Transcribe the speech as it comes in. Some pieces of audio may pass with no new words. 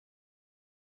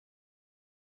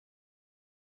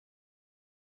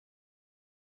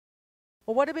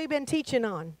Well, what have we been teaching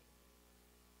on?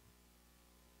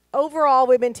 Overall,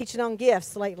 we've been teaching on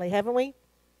gifts lately, haven't we?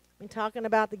 Been talking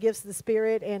about the gifts of the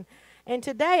Spirit, and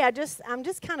today I'm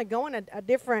just kind of going a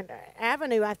different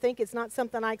avenue. I think it's not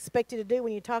something I expected to do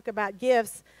when you talk about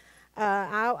gifts.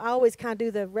 I always kind of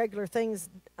do the regular things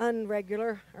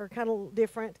unregular or kind of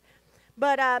different.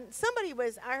 But I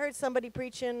heard somebody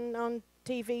preaching on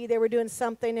TV. They were doing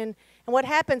something, and what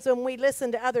happens when we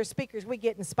listen to other speakers, we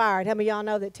get inspired. How many of y'all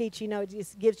know that it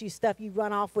just gives you stuff you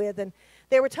run off with? And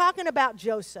they were talking about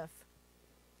Joseph.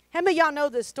 How many of y'all know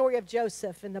the story of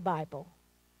Joseph in the Bible?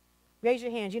 Raise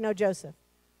your hands. You know Joseph.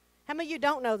 How many of you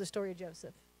don't know the story of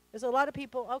Joseph? There's a lot of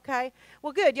people. Okay.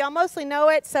 Well, good. Y'all mostly know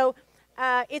it. So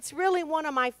it's really one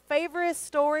of my favorite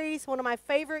stories, one of my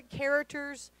favorite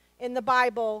characters in the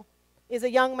Bible is a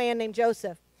young man named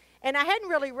Joseph. And I hadn't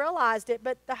really realized it,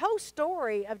 but the whole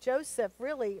story of Joseph,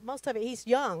 really, most of it, he's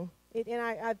young.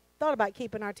 I thought about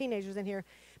keeping our teenagers in here.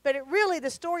 But the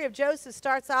story of Joseph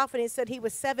starts off, and it said he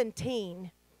was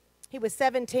 17. He was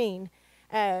 17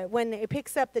 when it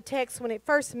picks up the text, when it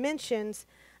first mentions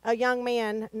a young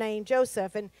man named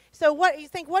Joseph. And so what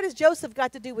has Joseph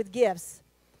got to do with gifts?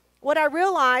 What I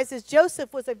realized is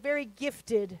Joseph was a very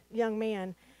gifted young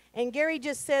man. And Gary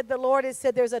just said the Lord has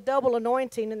said there's a double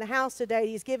anointing in the house today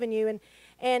he's given you.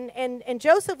 And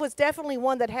Joseph was definitely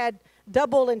one that had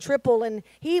double and triple, and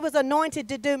he was anointed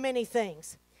to do many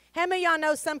things. How many of y'all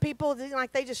know some people,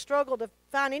 like they just struggle to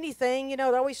find anything? You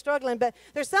know, they're always struggling. But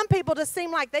there's some people just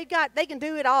seem like they can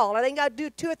do it all, or they got to do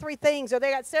 2 or 3 things, or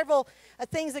they got several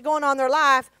things that go on in their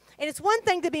life. And it's one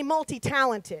thing to be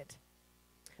multi-talented,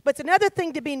 but it's another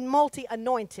thing to be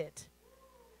multi-anointed.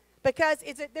 Because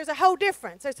there's a whole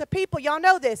difference. There's a people, y'all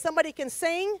know this. Somebody can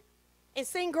sing and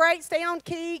sing great, stay on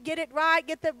key, get it right,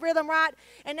 get the rhythm right,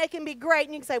 and they can be great.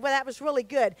 And you can say, well, that was really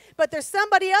good. But there's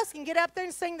somebody else can get up there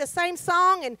and sing the same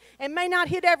song and may not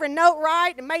hit every note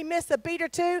right and may miss a beat or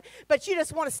two, but you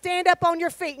just want to stand up on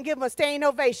your feet and give them a standing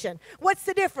ovation. What's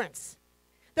the difference?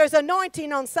 There's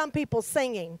anointing on some people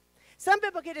singing. Some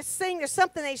people get to sing. There's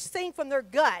something they sing from their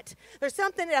gut. There's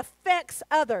something that affects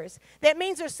others. That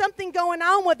means there's something going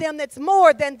on with them that's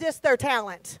more than just their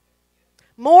talent.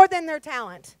 More than their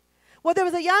talent. Well, there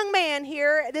was a young man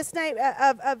here, this name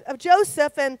of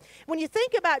Joseph, and when you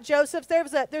think about Joseph,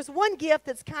 there's one gift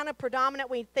that's kind of predominant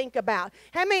we think about.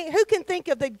 Who can think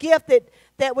of the gift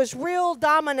that was real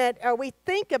dominant, or we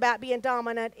think about being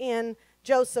dominant in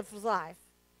Joseph's life?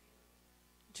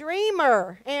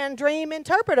 Dreamer and dream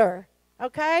interpreter.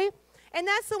 Okay? And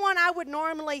that's the one I would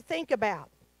normally think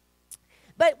about.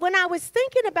 But when I was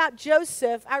thinking about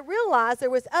Joseph, I realized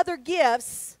there was other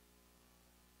gifts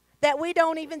that we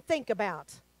don't even think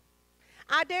about.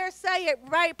 I dare say it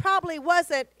probably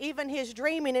wasn't even his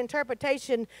dreaming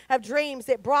interpretation of dreams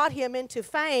that brought him into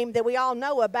fame that we all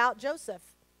know about Joseph.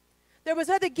 There was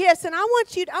other gifts, and I want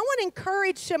to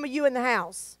encourage some of you in the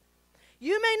house.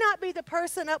 You may not be the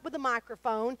person up with the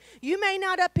microphone. You may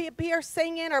not up here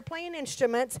singing or playing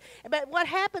instruments. But what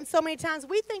happens so many times,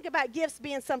 we think about gifts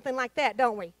being something like that,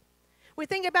 don't we? We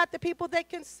think about the people that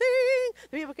can sing,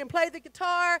 the people who can play the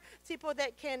guitar, people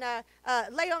that can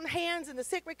lay on hands and the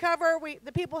sick recover.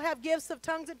 The people have gifts of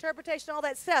tongues interpretation, all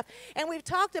that stuff. And we've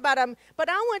talked about them. But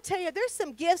I want to tell you, there's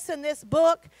some gifts in this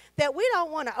book that we don't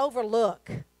want to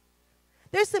overlook.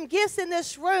 There's some gifts in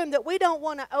this room that we don't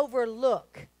want to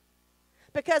overlook.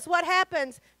 Because what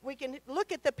happens, we can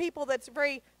look at the people that's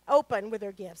very open with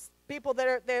their gifts. People that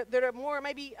are more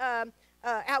maybe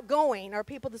outgoing, or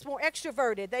people that's more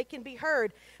extroverted. They can be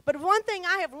heard. But one thing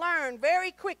I have learned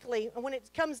very quickly when it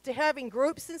comes to having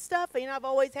groups and stuff, I've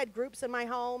always had groups in my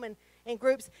home and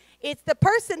groups. It's the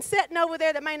person sitting over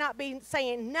there that may not be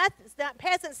saying nothing,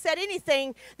 hasn't said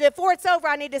anything, that before it's over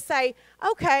I need to say,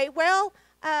 okay, well,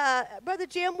 Brother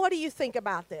Jim, what do you think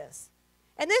about this?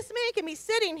 And this man can be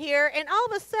sitting here, and all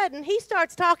of a sudden, he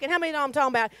starts talking. How many know I'm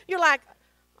talking about? You're like,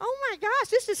 oh, my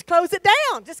gosh, just close it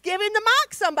down. Just give him the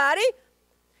mic, somebody.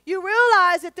 You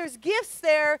realize that there's gifts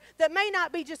there that may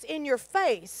not be just in your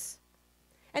face.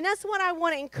 And that's what I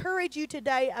want to encourage you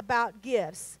today about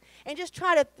gifts. And just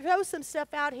try to throw some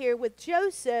stuff out here with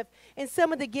Joseph and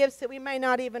some of the gifts that we may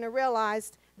not even have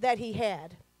realized that he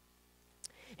had.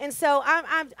 And so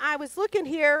I was looking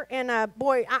here, and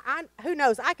boy, who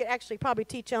knows? I could actually probably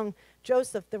teach on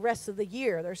Joseph the rest of the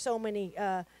year. There's so many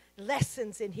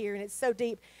lessons in here, and it's so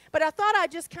deep. But I thought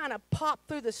I'd just kind of pop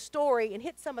through the story and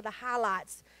hit some of the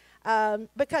highlights.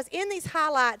 Because in these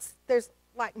highlights, there's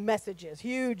like messages,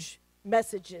 huge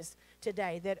messages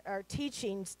today that are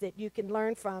teachings that you can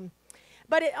learn from.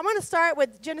 But I'm going to start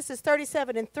with Genesis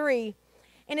 37:3.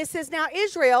 And it says, now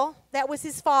Israel, that was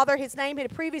his father, his name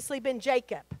had previously been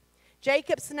Jacob.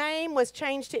 Jacob's name was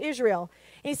changed to Israel.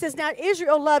 And he says, now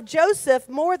Israel loved Joseph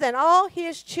more than all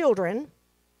his children.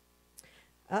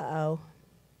 Uh-oh.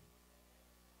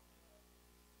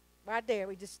 Right there,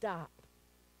 we just stopped.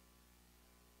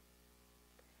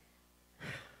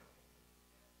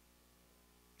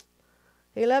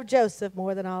 He loved Joseph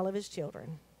more than all of his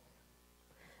children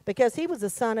because he was the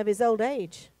son of his old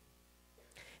age.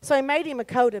 So he made him a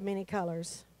coat of many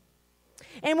colors.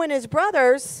 And when his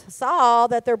brothers saw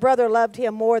that their brother loved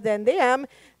him more than them,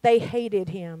 they hated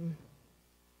him.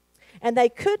 And they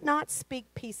could not speak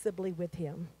peaceably with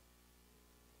him.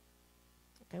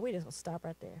 Okay, we just going to stop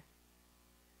right there.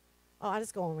 Oh, I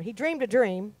just go on. He dreamed a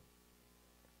dream.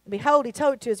 And behold, he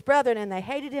told it to his brethren, and they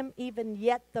hated him even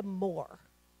yet the more.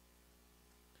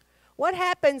 What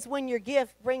happens when your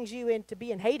gift brings you into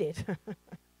being hated?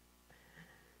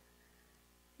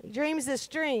 He dreams this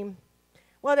dream.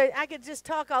 Well, I could just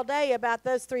talk all day about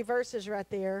those 3 verses right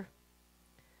there.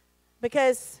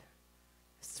 Because,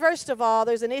 first of all,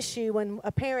 there's an issue when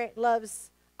a parent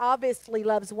obviously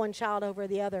loves one child over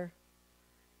the other.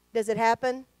 Does it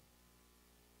happen?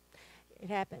 It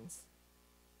happens.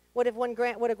 What if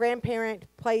a grandparent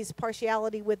plays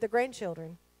partiality with the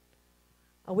grandchildren?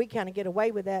 Oh, we kind of get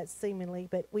away with that seemingly,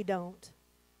 but we don't.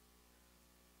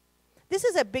 This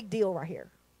is a big deal right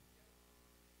here.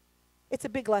 It's a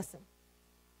big lesson.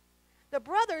 The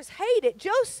brothers hate it.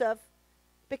 Joseph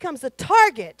becomes the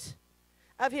target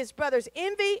of his brother's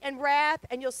envy and wrath,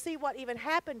 and you'll see what even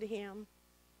happened to him.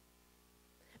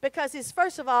 Because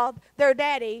first of all, their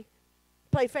daddy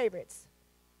played favorites.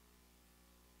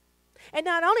 And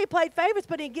not only played favorites,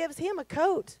 but he gives him a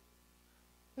coat.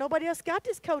 Nobody else got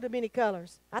this coat of many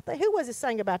colors. I think, who was it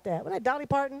sang about that? Was that Dolly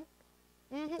Parton?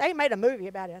 They made a movie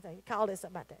about it, I think. They called it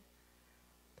something about that.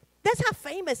 That's how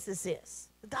famous this is.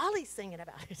 Dolly's singing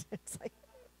about it. It's like,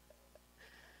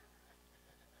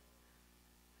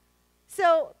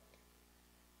 so,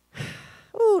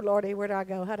 ooh, Lordy, where do I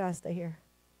go? How do I stay here?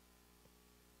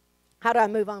 How do I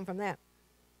move on from that?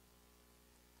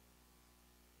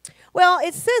 Well,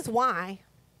 it says why.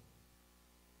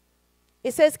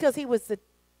 It says because he was the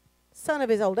son of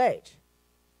his old age.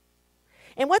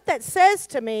 And what that says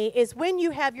to me is when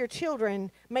you have your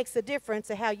children makes a difference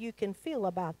in how you can feel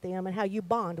about them and how you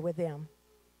bond with them.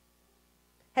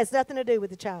 Has nothing to do with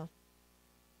the child.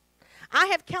 I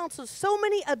have counseled so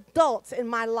many adults in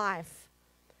my life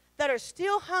that are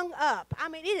still hung up. I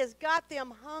mean, it has got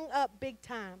them hung up big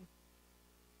time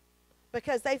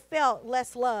because they felt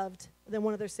less loved than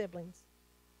one of their siblings.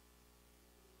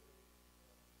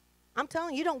 I'm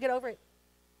telling you, you don't get over it.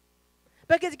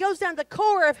 Because it goes down to the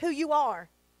core of who you are.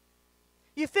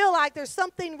 You feel like there's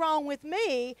something wrong with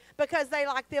me because they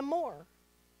like them more.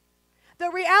 The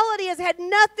reality is it had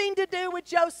nothing to do with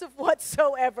Joseph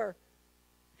whatsoever.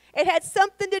 It had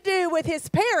something to do with his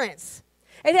parents.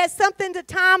 It had something to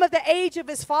time of the age of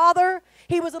his father.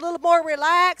 He was a little more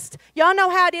relaxed. Y'all know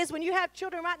how it is when you have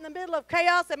children right in the middle of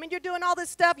chaos. I mean, you're doing all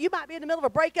this stuff. You might be in the middle of a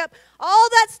breakup. All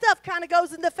that stuff kind of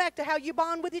goes into effect to how you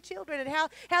bond with your children and how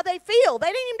they feel. They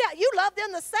didn't even die. You love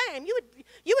them the same. You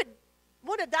would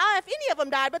want to die if any of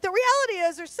them died. But the reality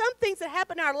is there's some things that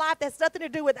happen in our life that has nothing to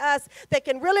do with us that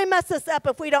can really mess us up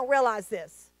if we don't realize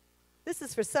this. This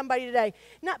is for somebody today.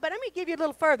 But let me give you a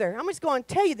little further. I'm just going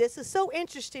to tell you this. It's so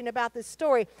interesting about this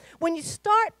story. When you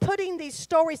start putting these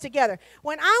stories together.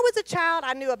 When I was a child,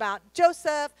 I knew about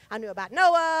Joseph. I knew about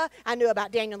Noah. I knew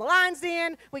about Daniel in the lion's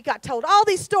den. We got told all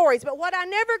these stories. But what I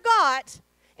never got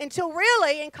until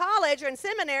really in college or in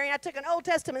seminary, I took an Old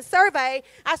Testament survey.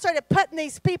 I started putting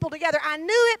these people together. I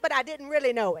knew it, but I didn't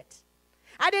really know it.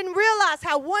 I didn't realize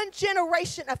how one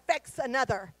generation affects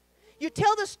another. You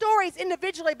tell the stories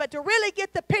individually, but to really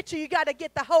get the picture, you got to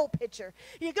get the whole picture.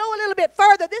 You go a little bit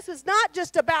further. This was not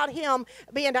just about him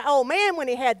being an old man when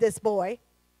he had this boy.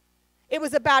 It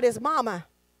was about his mama.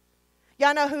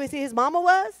 Y'all know who his mama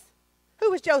was?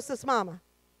 Who was Joseph's mama?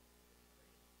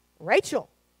 Rachel.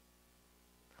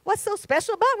 What's so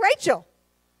special about Rachel?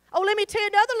 Oh, let me tell you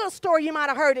another little story you might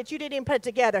have heard that you didn't even put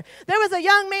together. There was a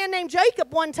young man named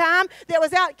Jacob one time that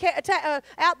was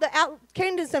out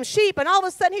tending some sheep, and all of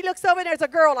a sudden he looks over and there's a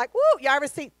girl like, woo, y'all ever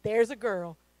see? There's a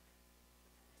girl.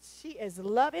 She is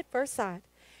love at first sight.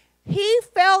 He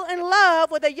fell in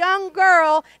love with a young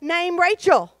girl named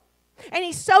Rachel. And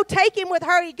he's so taken with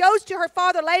her, he goes to her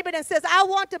father Laban and says, I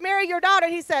want to marry your daughter.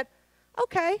 And he said,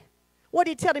 okay. What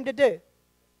did he tell him to do?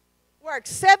 Work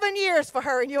 7 years for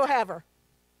her and you'll have her.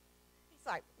 It's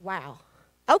like, wow.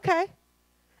 Okay.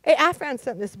 Hey, I found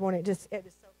something this morning. It is so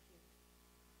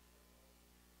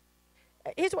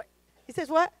cute. Here's what. He says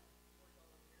what?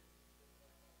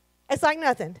 It's like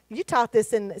nothing. You taught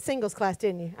this in singles class,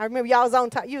 didn't you? I remember y'all was on.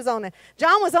 You was on it.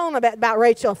 John was on about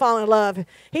Rachel falling in love.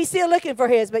 He's still looking for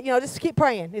his, but just keep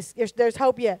praying. There's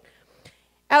hope yet.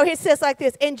 Oh, it says like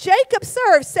this: and Jacob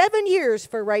served 7 years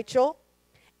for Rachel,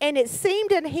 and it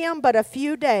seemed in him but a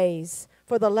few days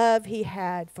for the love he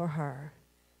had for her.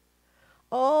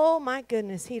 Oh my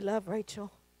goodness, he loved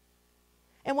Rachel.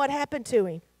 And what happened to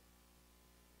him?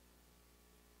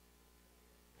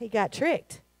 He got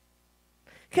tricked.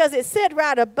 Because it said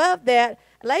right above that,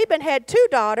 Laban had 2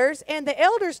 daughters, and the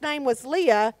elder's name was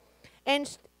Leah,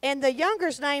 and the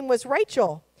younger's name was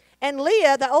Rachel. And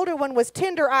Leah, the older one, was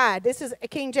tender-eyed. This is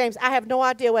King James. I have no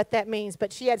idea what that means,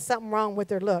 but she had something wrong with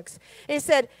her looks. It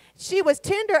said she was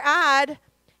tender-eyed,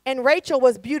 and Rachel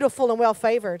was beautiful and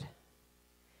well-favored.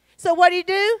 So what did he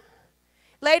do?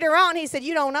 Later on, he said,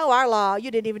 you don't know our law.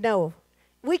 You didn't even know.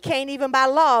 We can't even by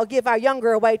law give our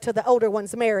younger away till the older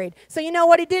one's married. So you know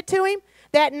what he did to him?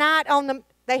 That night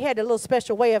they had a little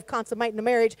special way of consummating the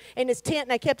marriage in his tent,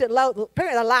 and they kept it low.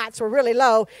 Apparently the lights were really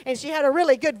low, and she had a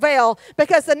really good veil,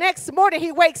 because the next morning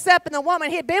he wakes up and the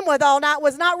woman he'd been with all night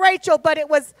was not Rachel, but it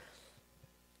was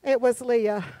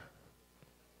Leah.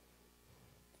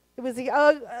 It was the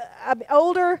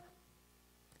older,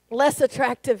 less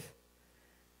attractive.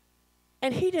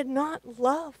 And he did not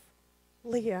love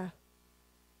Leah.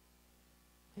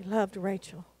 He loved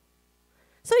Rachel.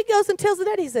 So he goes and tells the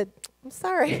dad, he said, I'm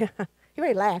sorry. He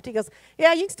already laughed. He goes,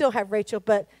 yeah, you can still have Rachel,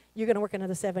 but you're going to work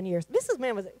another 7 years.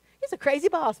 He's a crazy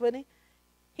boss, wasn't he?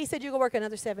 He said, you're going to work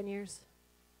another 7 years.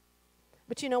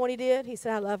 But you know what he did? He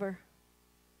said, I love her.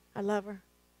 I love her.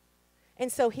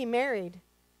 And so he married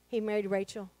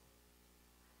Rachel.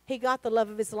 He got the love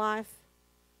of his life.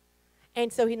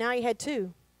 And so now he had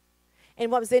 2.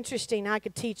 And what was interesting, I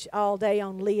could teach all day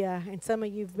on Leah, and some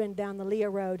of you have been down the Leah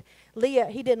road. Leah,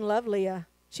 he didn't love Leah.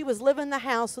 She was living in the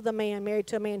house with a man, married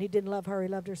to a man who didn't love her. He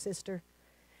loved her sister.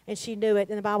 And she knew it.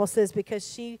 And the Bible says because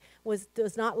she was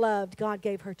not loved, God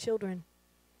gave her children.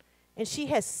 And she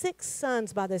has 6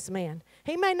 sons by this man.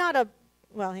 He may not have,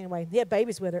 well, anyway, he had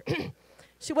babies with her.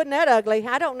 She wasn't that ugly.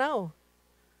 I don't know.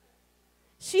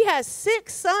 She has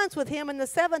 6 sons with him, and the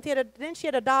 7th, then she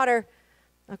had a daughter.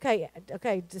 Okay,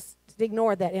 just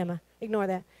ignore that, Emma. Ignore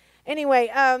that. Anyway,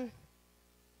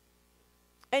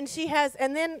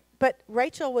 but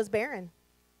Rachel was barren.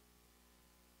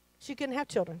 She couldn't have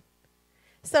children.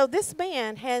 So this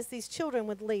man has these children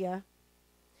with Leah,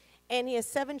 and he has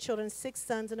 7 children, 6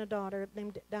 sons and a daughter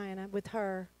named Diana with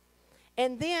her.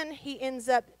 And then he ends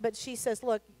up, but she says,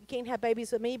 look, you can't have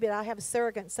babies with me, but I have a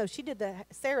surrogate. So she did the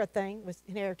Sarah thing, was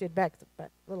inherited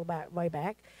way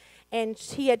back. And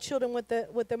he had children with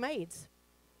the maids.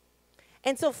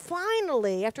 And so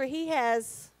finally, after he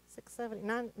has 6,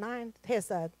 7, 9,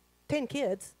 has 10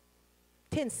 kids,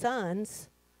 10 sons,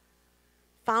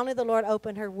 finally the Lord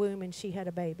opened her womb and she had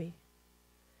a baby.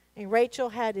 And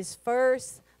Rachel had his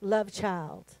first love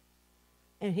child.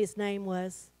 And his name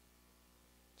was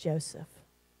Joseph.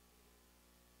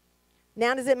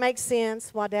 Now does it make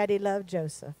sense why Daddy loved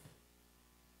Joseph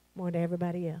more than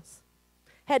everybody else?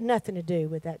 Had nothing to do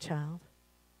with that child.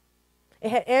 It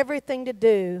had everything to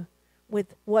do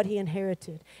with what he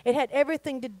inherited. It had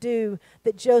everything to do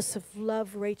that Joseph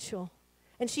loved Rachel.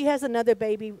 And she has another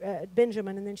baby,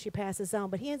 Benjamin, and then she passes on.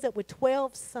 But he ends up with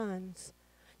 12 sons.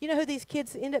 You know who these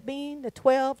kids end up being? The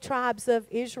 12 tribes of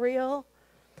Israel.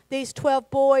 These 12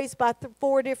 boys by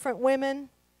 4 different women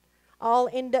all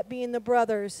end up being the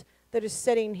brothers that are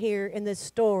sitting here in this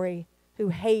story who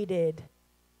hated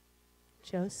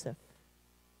Joseph.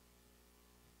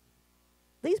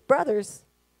 These brothers,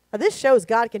 this shows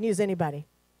God can use anybody.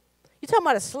 You're talking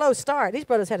about a slow start. These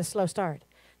brothers had a slow start.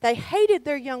 They hated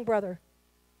their young brother.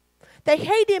 They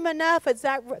hated him enough, as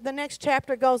the next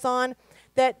chapter goes on,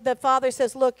 that the father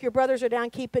says, look, your brothers are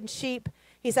down keeping sheep.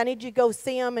 He said, I need you to go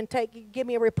see them and give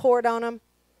me a report on them.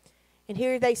 And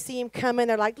here they see him coming.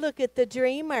 They're like, look at the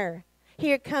dreamer.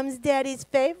 Here comes Daddy's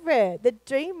favorite, the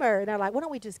dreamer. And they're like, why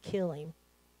don't we just kill him?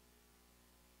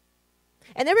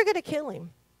 And they were going to kill him.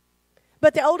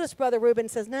 But the oldest brother, Reuben,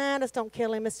 says, nah, let's don't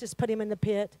kill him. Let's just put him in the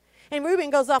pit. And Reuben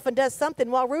goes off and does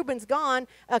something. While Reuben's gone,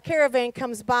 a caravan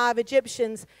comes by of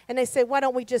Egyptians, and they said, why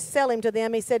don't we just sell him to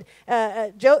them? He said,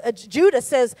 Judah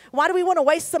says, why do we want to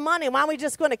waste some money? Why are we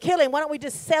just going to kill him? Why don't we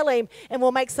just sell him, and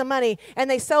we'll make some money? And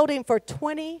they sold him for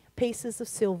 20 pieces of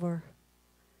silver.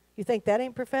 You think that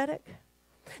ain't prophetic?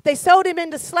 They sold him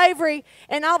into slavery,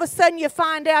 and all of a sudden you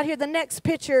find out here, the next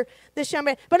picture, this young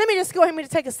man. But let me just go ahead and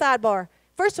take a sidebar.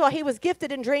 First of all, he was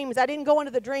gifted in dreams. I didn't go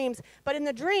into the dreams, but in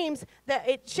the dreams,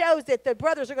 it shows that the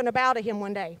brothers are going to bow to him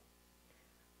one day.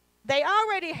 They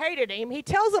already hated him. He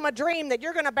tells them a dream that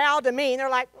you're going to bow to me. And they're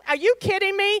like, are you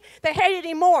kidding me? They hated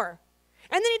him more.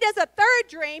 And then he does a third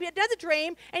dream. He does a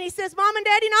dream, and he says, Mom and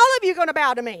Daddy and all of you are going to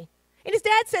bow to me. And his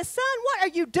dad says, son, what are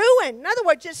you doing? In other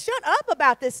words, just shut up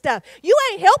about this stuff. You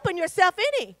ain't helping yourself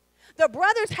any. The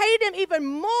brothers hated him even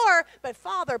more, but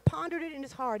Father pondered it in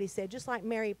his heart, he said, just like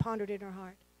Mary pondered it in her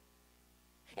heart.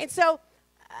 And so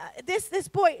this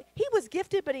boy, he was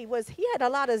gifted, but he had a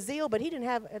lot of zeal, but he didn't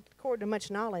have, according to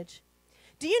much knowledge.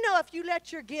 Do you know if you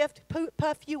let your gift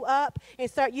puff you up and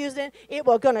start using it, it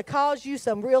will going to cause you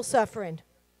some real suffering.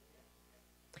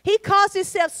 He caused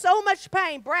himself so much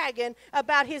pain bragging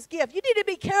about his gift. You need to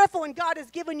be careful when God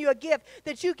has given you a gift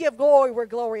that you give glory where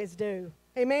glory is due.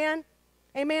 Amen?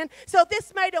 Amen? So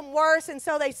this made him worse, and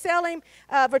so they sell him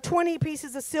for 20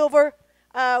 pieces of silver.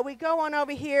 We go on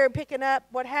over here and picking up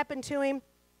what happened to him.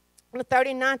 In the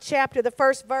 39th chapter, the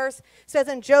first verse says,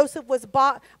 and Joseph was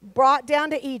brought down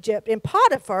to Egypt, and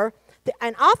Potiphar,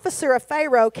 an officer of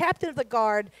Pharaoh, captain of the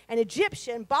guard, an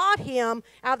Egyptian, bought him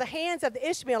out of the hands of the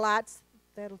Ishmaelites.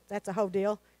 That's a whole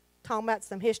deal. Talking about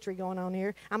some history going on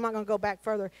here. I'm not going to go back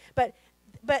further. But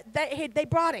they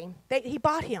brought him. He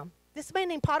bought him. This man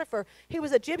named Potiphar, he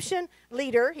was an Egyptian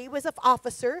leader. He was an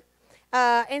officer.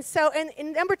 And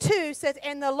number 2 says,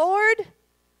 and the Lord,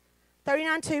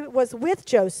 39:2, was with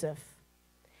Joseph.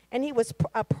 And he was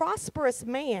a prosperous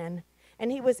man.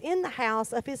 And he was in the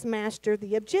house of his master,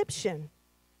 the Egyptian.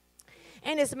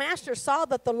 And his master saw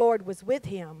that the Lord was with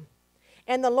him.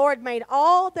 And the Lord made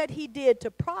all that he did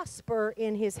to prosper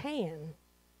in his hand.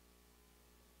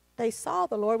 They saw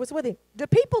the Lord was with him. Do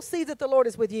people see that the Lord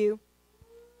is with you?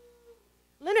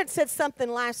 Leonard said something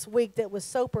last week that was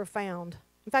so profound.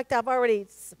 In fact, I've already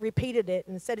repeated it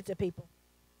and said it to people.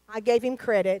 I gave him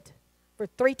credit for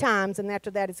 3 times, and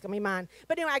after that it's going to be mine.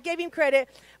 But anyway, I gave him credit.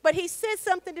 But he said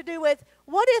something to do with,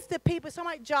 what if the people, so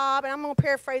my job, and I'm going to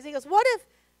paraphrase, he goes, what if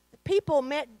the people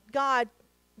met God,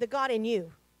 the God in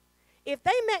you? If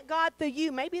they met God through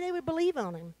you, maybe they would believe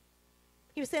on him.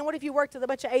 He was saying, what if you worked with a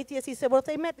bunch of atheists? He said, well, if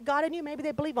they met God in you, maybe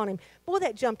they'd believe on him. Boy,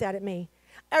 that jumped out at me.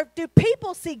 Or do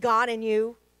people see God in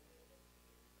you?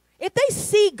 If they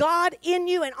see God in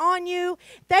you and on you,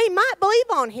 they might believe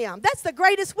on him. That's the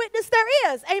greatest witness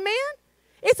there is. Amen?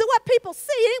 It's what people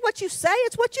see. It ain't what you say.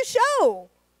 It's what you show.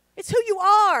 It's who you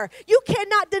are. You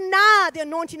cannot deny the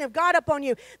anointing of God upon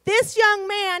you. This young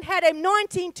man had an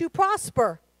anointing to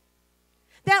prosper.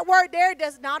 That word there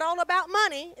does not all about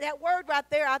money. That word right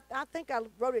there, I think I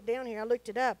wrote it down here. I looked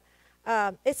it up.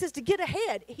 It says to get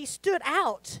ahead. He stood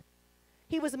out.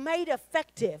 He was made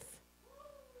effective.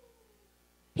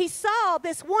 He saw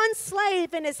this one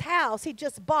slave in his house he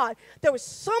just bought. There was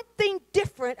something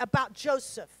different about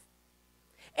Joseph.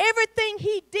 Everything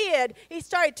he did, he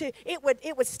started to, it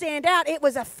would stand out. It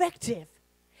was effective.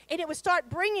 And it would start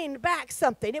bringing back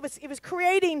something. It was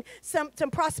creating some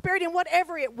prosperity in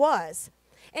whatever it was.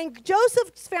 And Joseph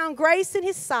found grace in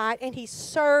his sight, and he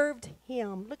served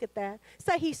him. Look at that.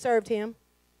 Say he served him.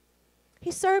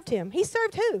 He served him. He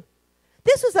served who?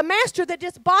 This was a master that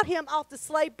just bought him off the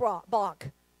slave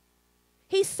block.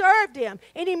 He served him.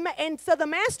 And so the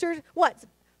master, what?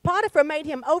 Potiphar made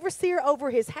him overseer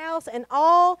over his house, and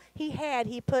all he had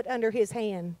he put under his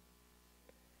hand.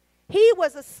 He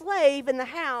was a slave in the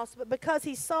house, but because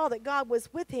he saw that God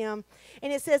was with him,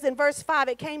 and it says in verse 5,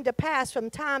 it came to pass from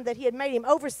the time that he had made him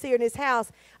overseer in his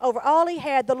house over all he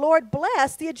had, the Lord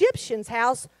blessed the Egyptian's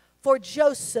house for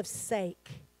Joseph's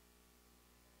sake.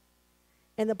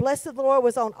 And the blessing of the Lord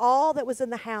was on all that was in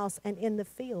the house and in the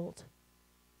field.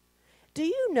 Do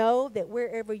you know that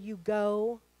wherever you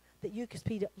go, that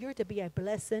you're to be a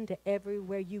blessing to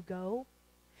everywhere you go?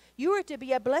 You are to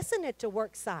be a blessing at your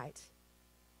work site.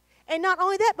 And not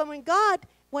only that, but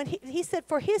when he said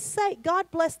for his sake, God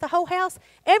blessed the whole house.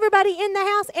 Everybody in the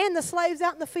house and the slaves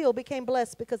out in the field became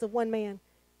blessed because of one man.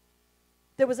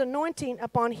 There was anointing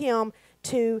upon him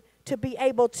to be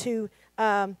able to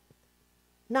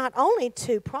not only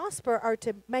to prosper or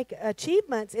to make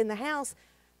achievements in the house,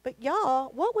 but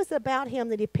y'all, what was about him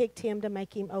that he picked him to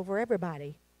make him over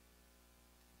everybody?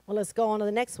 Well, let's go on to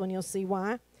the next one. You'll see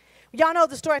why. Y'all know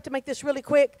the story. I have to make this really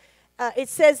quick. It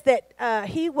says that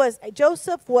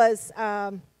Joseph was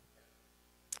a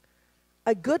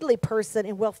goodly person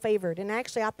and well-favored. And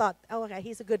actually, I thought, oh, okay,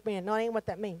 he's a good man. No, that ain't what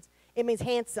that means. It means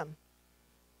handsome.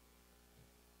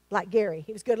 Like Gary.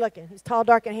 He was good-looking. He was tall,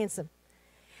 dark, and handsome.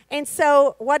 And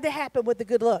so what did happen with the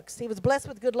good looks? He was blessed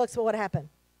with good looks, but what happened?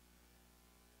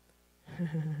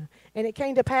 And it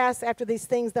came to pass after these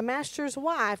things, the master's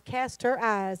wife cast her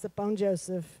eyes upon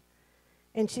Joseph.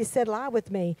 And she said, lie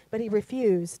with me. But he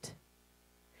refused.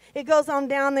 It goes on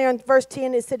down there in verse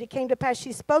 10. It said, it came to pass,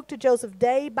 she spoke to Joseph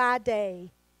day by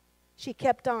day. She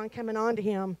kept on coming on to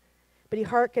him, but he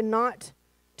hearkened not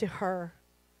to her.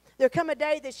 There come a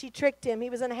day that she tricked him. He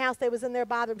was in a house. They was in there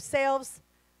by themselves.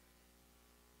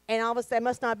 And all of a sudden, that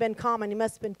must not have been common. He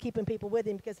must have been keeping people with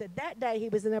him, because at that day, he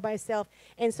was in there by himself.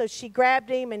 And so she grabbed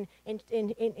him, and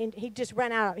he just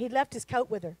ran out. He left his coat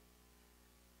with her.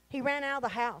 He ran out of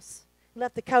the house,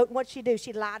 left the coat. And what'd she do?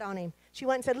 She lied on him. She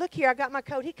went and said, look here, I got my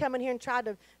coat. He come in here and tried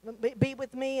to be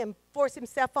with me and force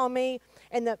himself on me.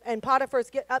 And Potiphar's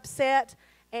get upset.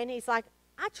 And he's like,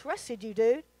 I trusted you,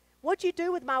 dude. What'd you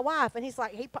do with my wife? And he's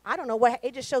like, I don't know what.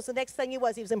 It just shows the next thing he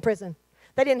was in prison.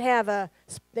 They didn't have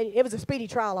it was a speedy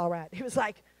trial, all right. He was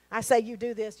like, I say you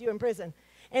do this, you're in prison.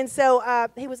 And so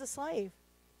he was a slave.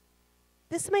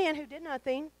 This man who did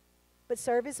nothing but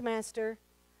serve his master,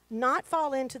 not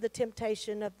fall into the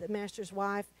temptation of the master's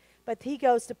wife, but he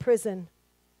goes to prison.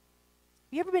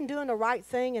 You ever been doing the right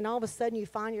thing and all of a sudden you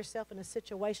find yourself in a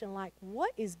situation like,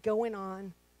 what is going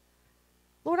on?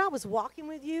 Lord, I was walking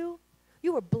with you.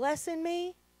 You were blessing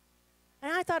me.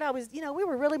 And I thought I was, we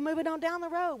were really moving on down the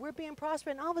road. We're being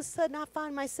prosperous. And all of a sudden I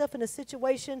find myself in a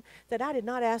situation that I did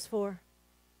not ask for.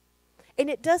 And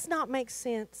it does not make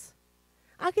sense.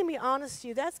 I can be honest with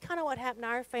you. That's kind of what happened to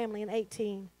our family in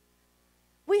 18.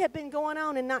 We had been going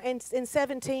on in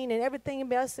 17, and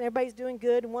everything else, and everybody's doing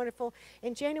good and wonderful.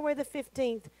 And January the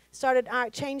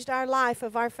 15th changed our life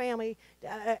of our family.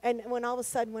 And when all of a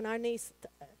sudden, when our niece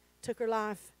took her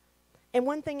life, and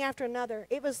one thing after another,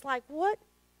 it was like, what?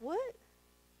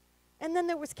 And then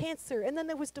there was cancer, and then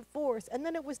there was divorce, and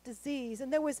then there was disease,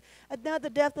 and there was another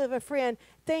death of a friend,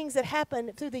 things that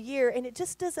happened through the year, and it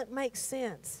just doesn't make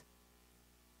sense.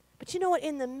 But you know what?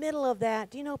 In the middle of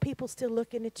that, do you know people still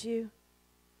looking at you?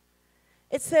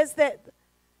 It says that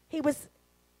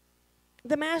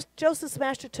Joseph's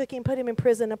master took him, put him in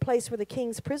prison, a place where the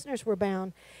king's prisoners were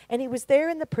bound, and he was there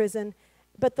in the prison,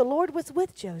 but the Lord was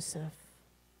with Joseph,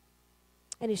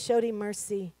 and he showed him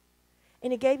mercy.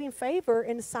 And he gave him favor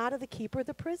in the sight of the keeper of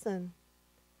the prison.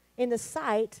 In the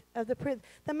sight of the prison.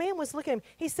 The man was looking at him.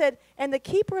 He said, and the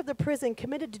keeper of the prison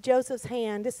committed to Joseph's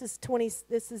hand. This is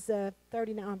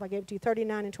 39, if I gave it to you,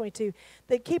 39 and 22.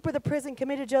 The keeper of the prison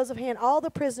committed to Joseph's hand all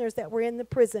the prisoners that were in the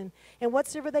prison. And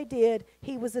whatsoever they did,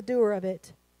 he was a doer of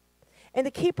it. And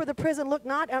the keeper of the prison looked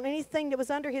not on anything that was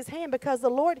under his hand, because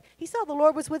he saw the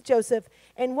Lord was with Joseph,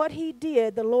 and what he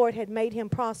did, the Lord had made him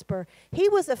prosper. He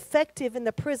was effective in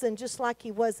the prison just like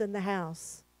he was in the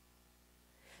house.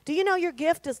 Do you know your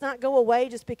gift does not go away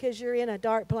just because you're in a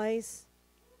dark place?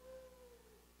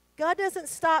 God doesn't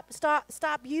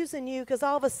stop using you because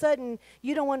all of a sudden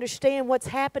you don't understand what's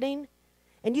happening,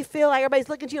 and you feel like everybody's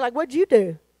looking at you like, what'd you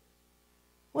do?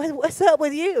 What's up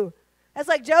with you? That's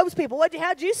like Job's people.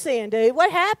 How'd you sin, dude?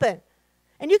 What happened?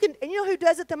 And you know who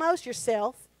does it the most?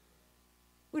 Yourself.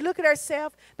 We look at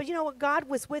ourselves, but you know what? God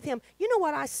was with him. You know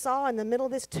what I saw in the middle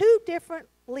of this? Two different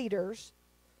leaders,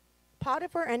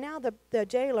 Potiphar and now the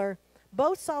jailer,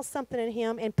 both saw something in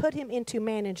him and put him into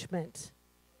management.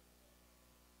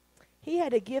 He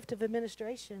had a gift of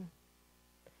administration.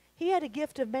 He had a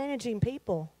gift of managing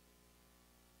people.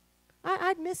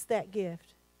 I'd miss that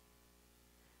gift.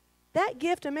 That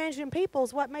gift of managing people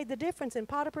is what made the difference in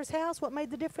Potiphar's house, what made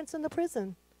the difference in the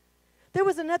prison. There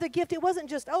was another gift. It wasn't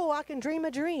just, I can dream a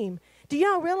dream. Do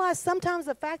y'all realize sometimes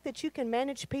the fact that you can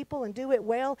manage people and do it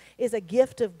well is a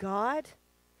gift of God?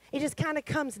 It just kind of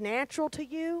comes natural to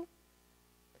you.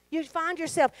 You find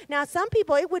yourself. Now, some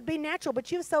people, it would be natural, but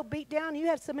you're so beat down, you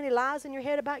have so many lies in your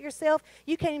head about yourself,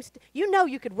 you know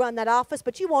you could run that office,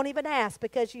 but you won't even ask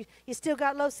because you still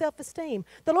got low self-esteem.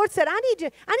 The Lord said, I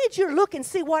need you to look and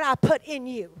see what I put in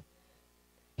you.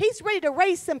 He's ready to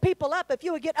raise some people up if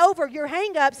you would get over your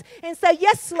hang-ups and say,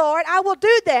 yes, Lord, I will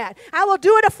do that. I will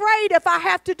do it afraid if I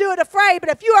have to do it afraid, but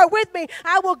if you are with me,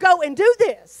 I will go and do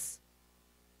this.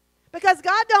 Because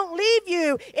God don't leave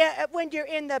you when you're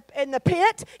in the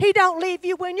pit. He don't leave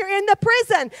you when you're in the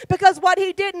prison. Because what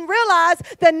he didn't realize,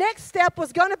 the next step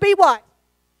was going to be what?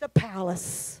 The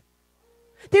palace.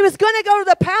 He was going to go to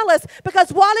the palace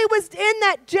because while he was in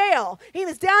that jail, he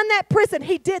was down in that prison,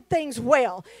 he did things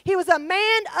well. He was a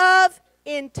man of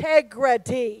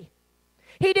integrity.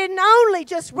 He didn't only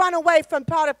just run away from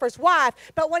Potiphar's wife,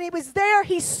 but when he was there,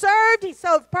 he served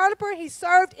Potiphar, he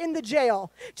served in the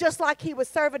jail, just like he was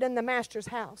serving in the master's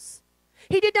house.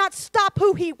 He did not stop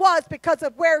who he was because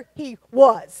of where he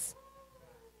was.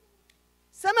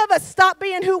 Some of us stop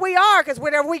being who we are because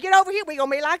whenever we get over here, we're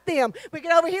going to be like them. We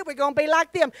get over here, we're going to be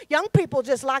like them. Young people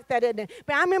just like that, isn't it?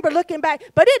 But I remember looking back,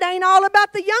 but it ain't all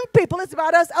about the young people. It's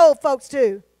about us old folks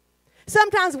too.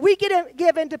 Sometimes we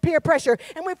give in to peer pressure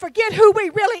and we forget who we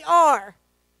really are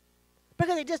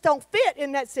because they just don't fit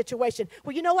in that situation.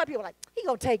 Well, you know what? People are like, he's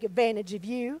going to take advantage of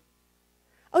you.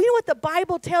 Oh, you know what the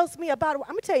Bible tells me about it?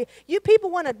 I'm going to tell you, you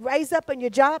people want to raise up in your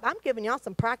job. I'm giving y'all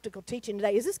some practical teaching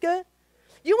today. Is this good?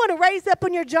 You want to raise up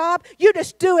in your job, you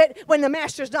just do it when the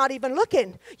master's not even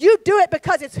looking. You do it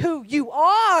because it's who you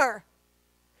are.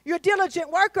 You're a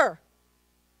diligent worker.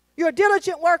 You're a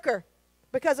diligent worker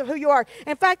because of who you are.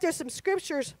 In fact, there's some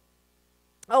scriptures.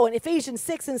 Oh, in Ephesians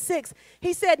 6:6,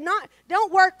 he said,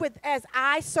 don't work with as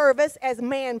eye service, as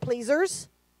man pleasers,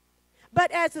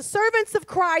 but as the servants of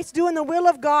Christ doing the will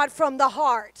of God from the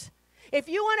heart. If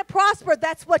you want to prosper,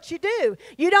 that's what you do.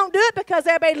 You don't do it because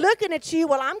everybody's looking at you.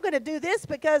 Well, I'm going to do this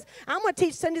because I'm going to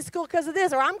teach Sunday school because of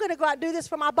this, or I'm going to go out and do this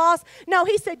for my boss. No,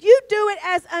 he said, you do it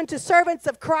as unto servants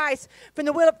of Christ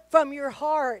from your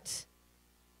heart.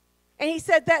 And he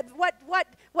said that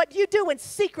what you do in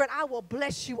secret, I will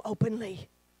bless you openly.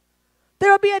 There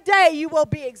will be a day you will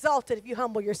be exalted if you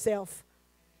humble yourself.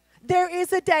 There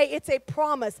is a day, it's a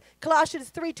promise. Colossians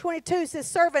 3:22 says,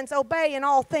 servants, obey in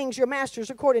all things your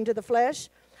masters according to the flesh,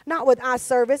 not with eye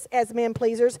service as men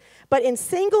pleasers, but in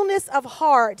singleness of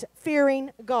heart,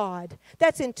 fearing God.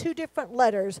 That's in two different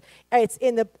letters. It's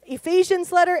in the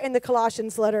Ephesians letter and the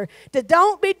Colossians letter.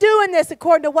 Don't be doing this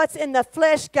according to what's in the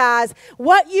flesh, guys.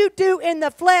 What you do in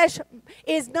the flesh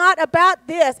is not about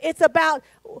this. It's about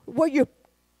where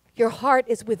your heart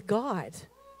is with God.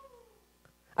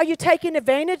 Are you taking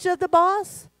advantage of the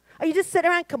boss? Are you just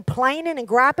sitting around complaining and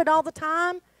griping all the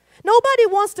time? Nobody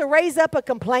wants to raise up a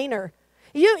complainer.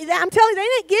 I'm telling you, they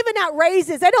ain't giving out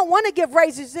raises. They don't want to give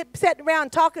raises, sitting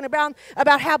around talking about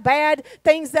how bad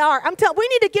things are. I'm telling you, we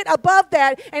need to get above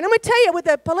that. And I'm going to tell you, with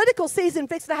the political season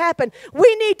fixing to happen,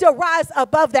 we need to rise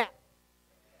above that.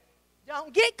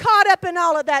 Don't get caught up in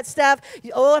all of that stuff.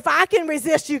 Oh, if I can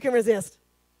resist, you can resist.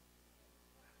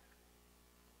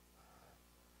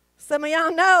 Some of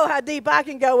y'all know how deep I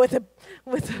can go with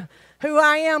who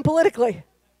I am politically.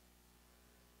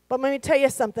 But let me tell you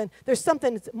something. There's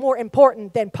something that's more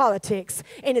important than politics,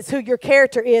 and it's who your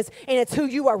character is, and it's who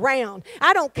you are around.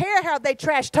 I don't care how they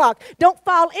trash talk. Don't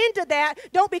fall into that.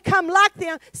 Don't become like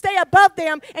them. Stay above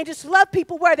them, and just love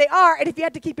people where they are. And if you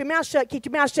have to keep your mouth shut, keep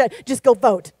your mouth shut. Just go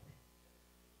vote.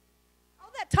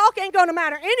 All that talk ain't going to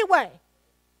matter anyway.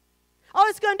 All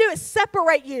it's going to do is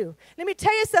separate you. Let me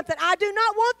tell you something. I do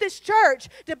not want this church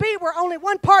to be where only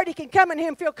one party can come in here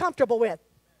and feel comfortable with.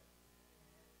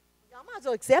 Y'all might as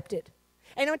well accept it.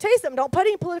 And I'm going to tell you something. Don't put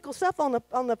any political stuff on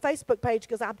the Facebook page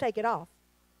because I'll take it off.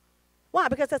 Why?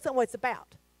 Because that's not what it's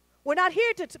about. We're not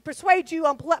here to persuade you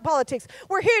on politics.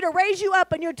 We're here to raise you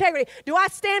up in your integrity. Do I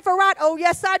stand for right? Oh,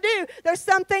 yes, I do. There's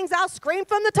some things I'll scream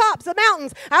from the tops of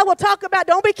mountains. I will talk about,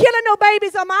 don't be killing no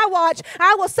babies on my watch.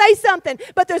 I will say something.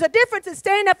 But there's a difference in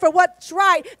standing up for what's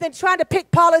right than trying to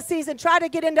pick policies and try to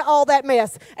get into all that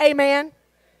mess. Amen?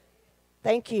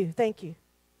 Thank you. Thank you.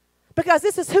 Because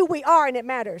this is who we are and it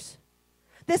matters.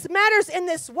 This matters in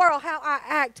this world, how I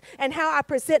act and how I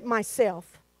present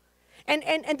myself. And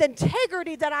the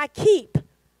integrity that I keep.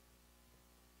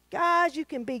 Guys, you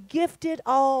can be gifted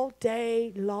all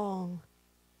day long.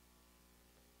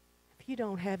 If you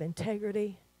don't have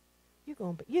integrity,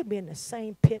 you'll be in the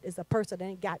same pit as a person that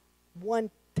ain't got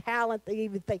one talent they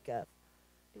even think of.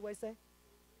 You what say?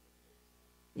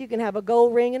 You can have a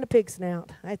gold ring and a pig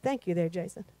snout. I thank you there,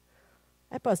 Jason.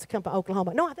 That supposed to come from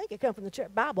Oklahoma. No, I think it comes from the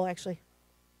church Bible, actually.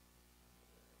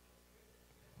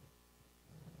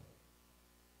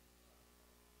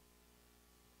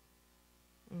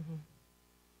 Mm-hmm.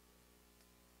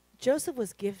 Joseph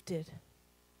was gifted.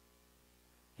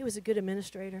 He was a good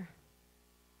administrator.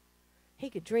 He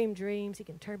could dream dreams. He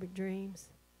could interpret dreams.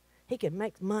 He could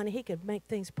make money. He could make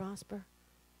things prosper.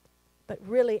 But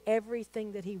really,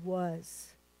 everything that he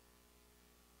was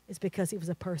is because he was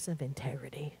a person of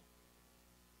integrity.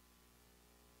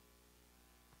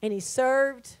 And he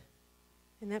served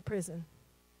in that prison.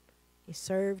 He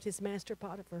served his master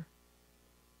Potiphar.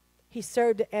 He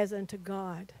served as unto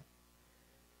God.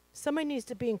 Somebody needs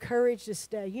to be encouraged to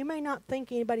stay. You may not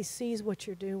think anybody sees what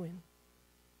you're doing.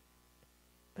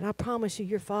 But I promise you,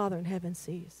 your Father in heaven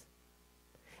sees.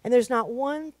 And there's not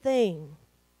one thing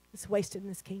that's wasted in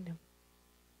this kingdom.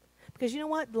 Because you know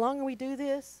what? The longer we do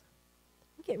this,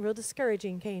 it get real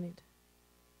discouraging, can't it?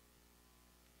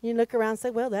 You look around and say,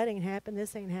 well, that ain't happened.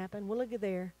 This ain't happened. Well, look at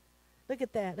there. Look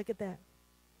at that. Look at that.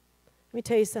 Let me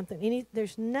tell you something.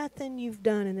 There's nothing you've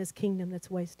done in this kingdom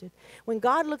that's wasted. When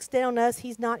God looks down on us,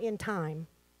 he's not in time.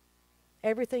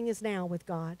 Everything is now with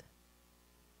God.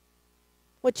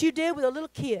 What you did with a little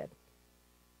kid.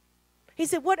 He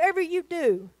said, whatever you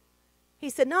do, He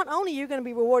said, not only you're going to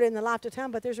be rewarded in the life to come,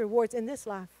 but there's rewards in this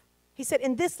life. He said,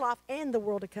 in this life and the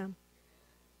world to come.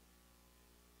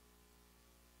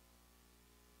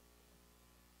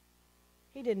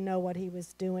 He didn't know what he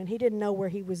was doing. He didn't know where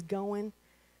he was going.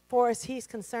 For as he's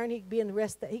concerned, he could be in the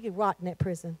rest that he could rot in that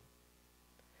prison.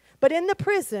 But in the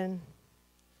prison,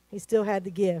 he still had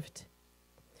the gift.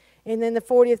 And then the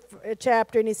 40th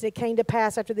chapter, and he said, it came to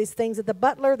pass after these things that the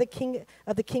butler, the king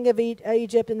of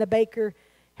Egypt, and the baker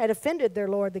had offended their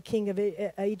lord, the king of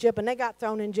Egypt, and they got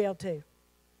thrown in jail too.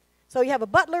 So you have a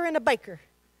butler and a baker.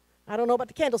 I don't know about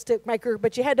the candlestick maker,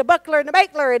 but you had the butler and the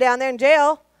baker down there in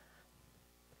jail.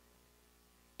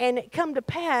 And it come to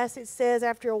pass, it says,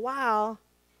 after a while,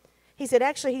 he said,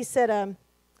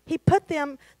 he put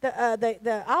them,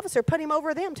 the officer put him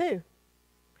over them too.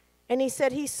 And he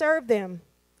said he served them.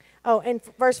 Oh, and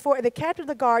verse 4, the captain of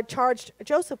the guard charged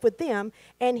Joseph with them,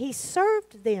 and he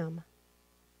served them.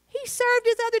 He served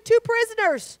his other two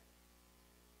prisoners.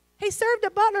 He served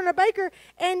a butler and a baker,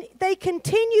 and they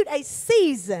continued a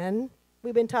season.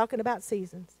 We've been talking about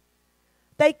seasons.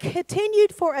 They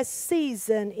continued for a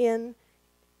season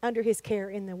under his care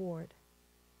in the ward.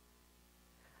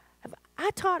 I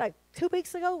taught 2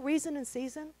 weeks ago, reason and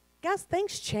season. Guys,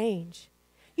 things change.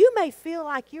 You may feel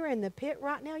like you're in the pit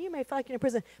right now. You may feel like you're in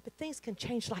prison, but things can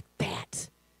change like that.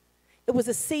 It was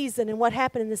a season, and what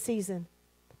happened in the season?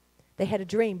 They had a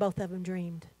dream. Both of them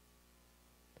dreamed.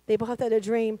 They both had a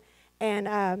dream,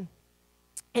 and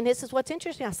this is what's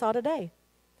interesting. I saw today.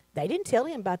 They didn't tell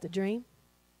him about the dream.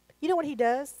 You know what he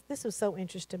does? This was so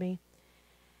interesting to me.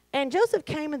 And Joseph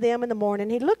came to them in the morning.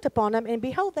 He looked upon them, and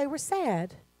behold, they were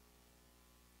sad.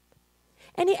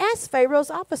 And he asked Pharaoh's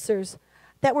officers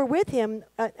that were with him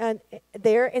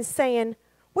there, and saying,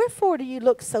 wherefore do you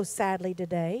look so sadly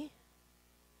today?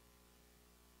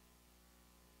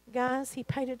 Guys, he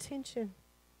paid attention.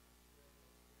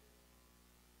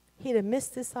 He'd have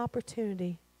missed this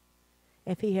opportunity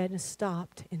if he hadn't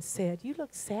stopped and said, you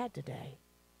look sad today.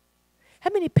 How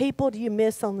many people do you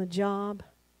miss on the job?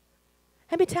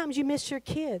 How many times you miss your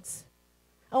kids?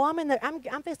 Oh, I'm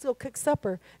fixing to go cook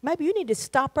supper. Maybe you need to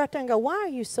stop right there and go, why are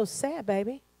you so sad,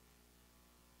 baby?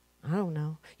 I don't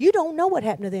know. You don't know what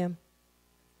happened to them.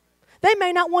 They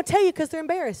may not want to tell you because they're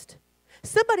embarrassed.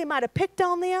 Somebody might have picked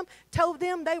on them, told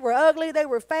them they were ugly, they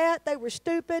were fat, they were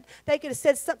stupid. They could have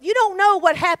said something. You don't know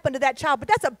what happened to that child, but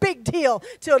that's a big deal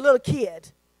to a little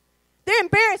kid. They're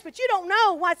embarrassed, but you don't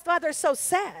know why they're so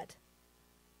sad.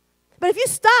 But if you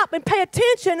stop and pay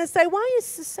attention and say, why are you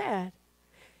so sad?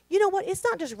 You know what? It's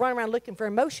not just running around looking for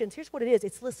emotions. Here's what it is.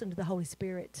 It's listening to the Holy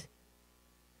Spirit.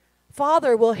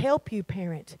 Father will help you,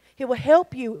 parent. He will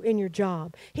help you in your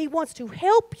job. He wants to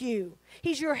help you.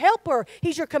 He's your helper.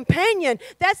 He's your companion.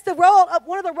 That's the role of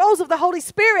one of the roles of the Holy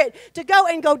Spirit, to go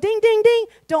and go ding, ding, ding.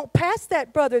 Don't pass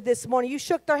that brother this morning. You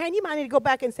shook their hand. You might need to go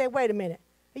back and say, wait a minute.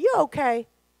 Are you okay?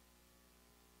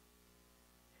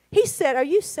 He said, are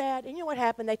you sad? And you know what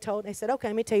happened? They said, okay,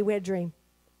 let me tell you, we had a dream.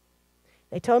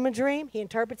 They told him a dream. He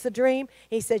interprets the dream.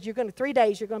 He says, 3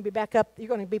 days, you're going to be back up. You're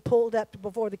going to be pulled up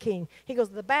before the king. He goes,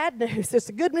 the bad news. There's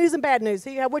the good news and bad news.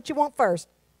 You have what you want first.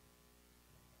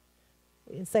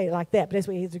 He didn't say it like that, but that's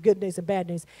what he's the good news and bad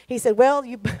news. He said,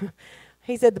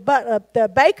 he said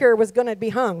the baker was going to be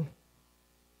hung.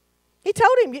 He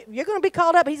told him, you're going to be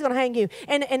called up. He's going to hang you.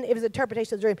 And it was an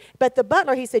interpretation of the dream. But the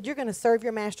butler, he said, you're going to serve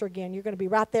your master again. You're going to be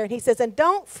right there. And he says, and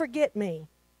don't forget me.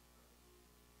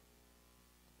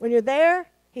 When you're there,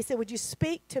 he said, would you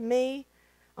speak to me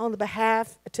on the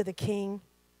behalf to the king?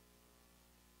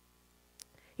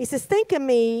 He says, think of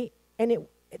me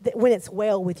when it's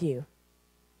well with you.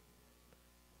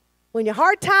 When your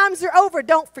hard times are over,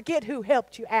 don't forget who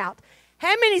helped you out.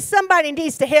 How many somebody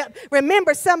needs to help?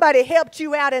 Remember somebody helped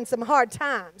you out in some hard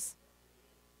times.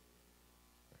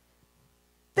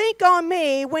 Think on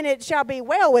me when it shall be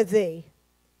well with thee,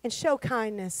 and show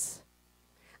kindness.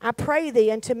 I pray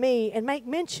thee unto me, and make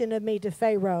mention of me to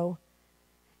Pharaoh,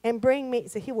 and bring me,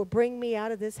 so he will bring me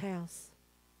out of this house.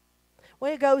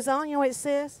 Well, it goes on, you know what it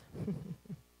says?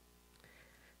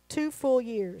 2 full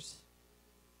years.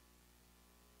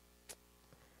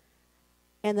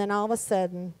 And then all of a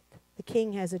sudden, the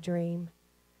king has a dream.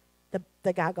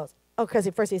 The guy goes, oh, because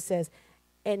at first he says,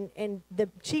 and the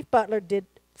chief butler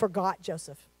forgot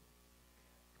Joseph.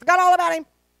 Forgot all about him.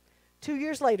 2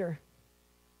 years later,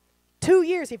 2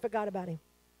 years he forgot about him.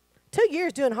 2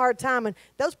 years doing hard time, and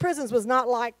those prisons was not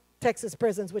like Texas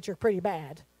prisons, which are pretty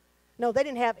bad. No, they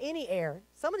didn't have any air.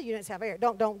 Some of the units have air.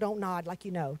 Don't nod like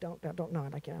you know. Don't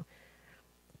nod like you know.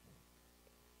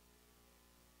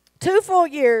 2 full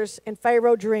years, and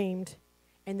Pharaoh dreamed,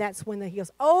 and that's when he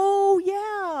goes, oh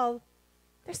yeah,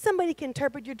 There's somebody who can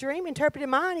interpret your dream, interpreted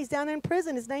mine. He's down there in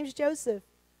prison. His name's Joseph.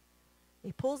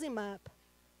 He pulls him up,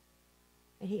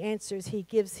 and he answers. He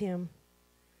gives him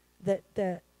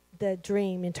the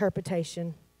dream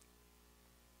interpretation.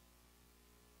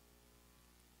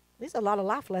 These are a lot of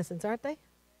life lessons, aren't they?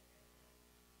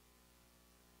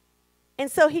 And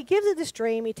so he gives it this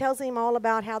dream. He tells him all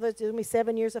about how there's going to be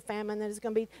 7 years of famine. That it's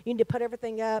going to be, you need to put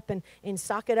everything up and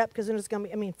stock it up because there's going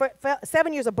to be,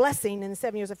 7 years of blessing and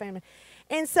 7 years of famine.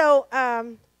 And so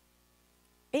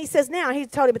he says now, he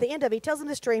told him at the end of it, he tells him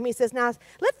this dream. He says, now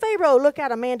let Pharaoh look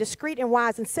out a man discreet and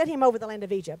wise and set him over the land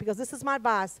of Egypt, because this is my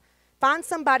advice. Find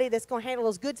somebody that's going to handle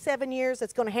those good 7 years,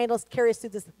 that's going to carry us through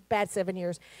this bad 7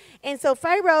 years. And so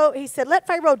Pharaoh, he said, let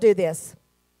Pharaoh do this.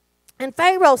 And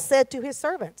Pharaoh said to his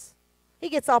servants, he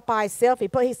gets off by himself.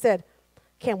 He said,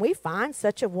 can we find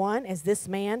such a one as this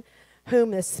man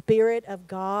whom the Spirit of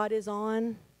God is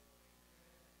on?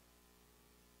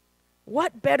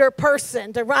 What better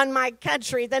person to run my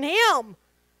country than him?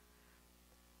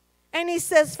 And he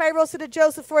says, Pharaoh said to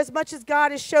Joseph, for as much as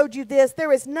God has showed you this,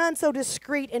 there is none so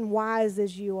discreet and wise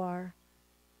as you are.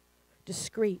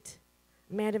 Discreet,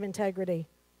 man of integrity.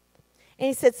 And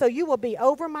he said, so you will be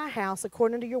over my house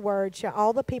according to your word, shall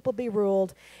all the people be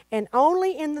ruled, and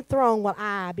only in the throne will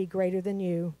I be greater than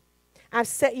you. I've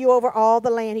set you over all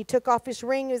the land. He took off his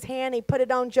ring in his hand, he put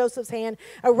it on Joseph's hand,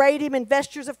 arrayed him in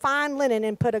vestures of fine linen,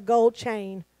 and put a gold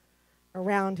chain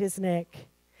around his neck.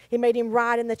 He made him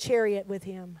ride in the chariot with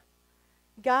him.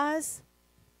 Guys,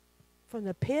 from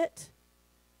the pit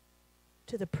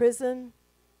to the prison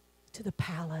to the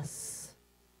palace.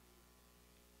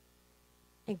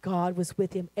 And God was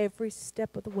with him every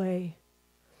step of the way.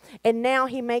 And now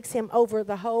he makes him over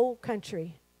the whole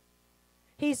country.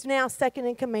 He's now second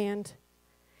in command.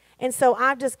 And so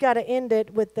I've just got to end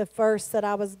it with the verse that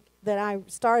I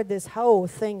started this whole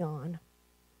thing on.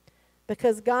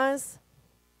 Because guys,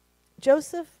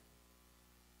 Joseph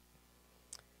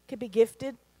could be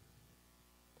gifted,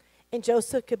 and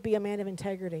Joseph could be a man of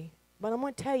integrity. But I'm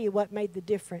going to tell you what made the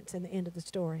difference in the end of the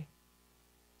story.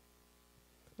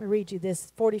 Let me read you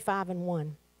this,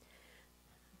 45:1.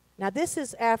 Now this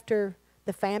is after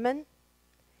the famine,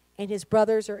 and his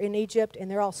brothers are in Egypt, and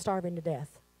they're all starving to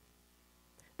death.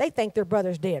 They think their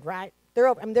brother's dead, right?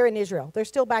 They're in Israel. They're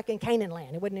still back in Canaan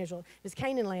land. It wasn't Israel. It was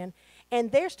Canaan land. And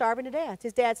they're starving to death.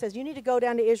 His dad says, you need to go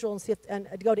down to Israel and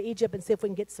go to Egypt and see if we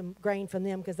can get some grain from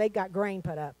them, because they got grain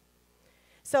put up.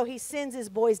 So he sends his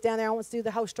boys down there. I want to do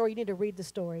the whole story. You need to read the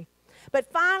story.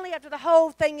 But finally, after the whole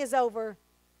thing is over,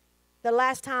 the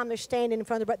last time they're standing in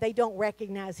front of the, but they don't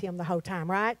recognize him the whole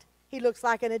time, right? He looks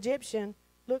like an Egyptian.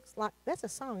 Looks like, that's a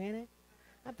song, ain't it?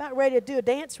 I'm about ready to do a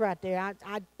dance right there.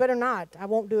 I better not. I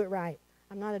won't do it right.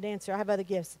 I'm not a dancer. I have other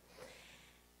gifts.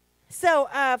 So,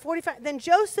 45, then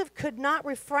Joseph could not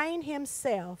refrain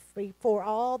himself before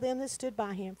all them that stood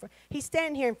by him. He's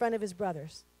standing here in front of his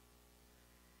brothers.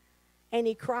 And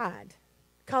he cried,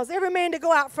 cause every man to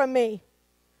go out from me.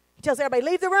 He tells everybody,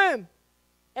 leave the room.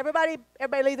 Everybody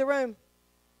leave the room.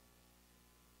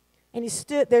 And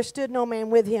there stood no man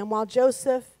with him, while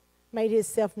Joseph made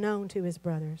himself known to his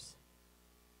brothers.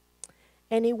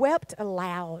 And he wept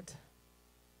aloud.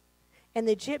 And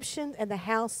the Egyptians and the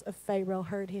house of Pharaoh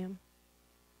heard him.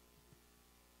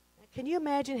 Can you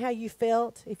imagine how you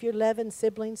felt if your 11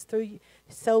 siblings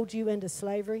sold you into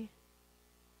slavery?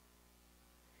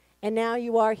 And now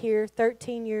you are here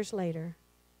 13 years later.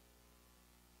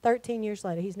 13 years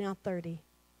later. He's now 30.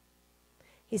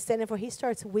 He's standing for, he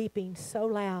starts weeping so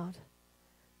loud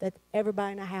that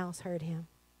everybody in the house heard him.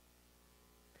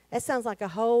 That sounds like a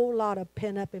whole lot of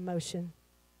pent-up emotion.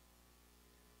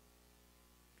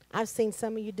 I've seen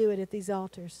some of you do it at these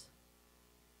altars.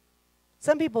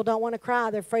 Some people don't want to cry.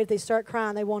 They're afraid if they start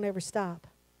crying, they won't ever stop.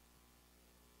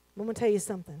 I'm going to tell you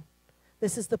something.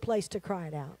 This is the place to cry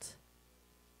it out.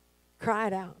 Cry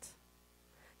it out.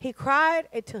 He cried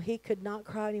until he could not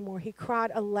cry anymore. He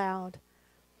cried aloud.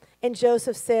 And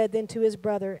Joseph said then to his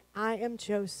brother, I am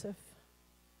Joseph.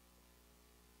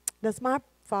 Does my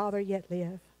father yet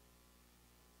live?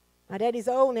 My daddy's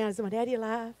old now. Is my daddy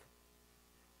alive?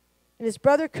 And his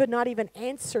brother could not even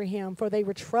answer him, for they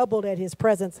were troubled at his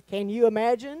presence. Can you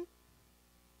imagine?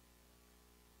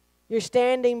 You're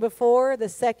standing before the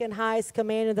second highest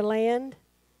command in the land.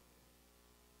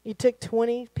 You took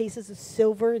 20 pieces of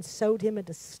silver and sold him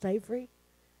into slavery.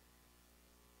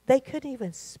 They couldn't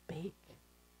even speak.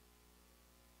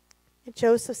 And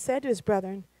Joseph said to his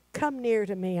brethren, come near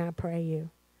to me, I pray you.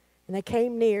 And they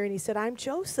came near, and he said, I'm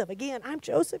Joseph. Again, I'm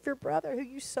Joseph, your brother, who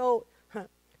you sold.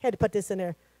 Had to put this in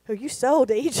there. Who you sold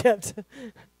to Egypt.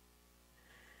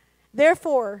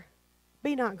 Therefore,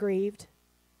 be not grieved.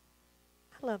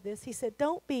 I love this. He said,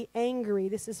 don't be angry.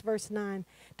 This is verse 9.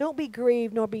 Don't be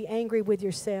grieved nor be angry with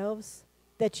yourselves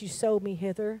that you sold me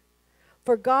hither.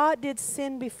 For God did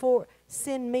send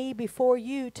me before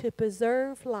you to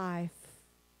preserve life.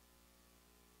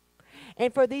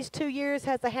 And for these 2 years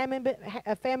has a famine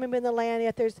been in the land,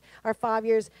 yet there's our 5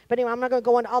 years. But anyway, I'm not going to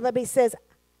go into all that, but he says,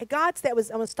 I'm going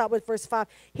to stop with verse 5.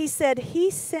 He said,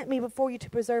 he sent me before you to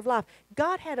preserve life.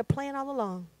 God had a plan all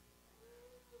along.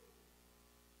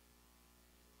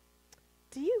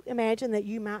 Do you imagine that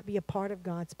you might be a part of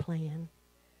God's plan?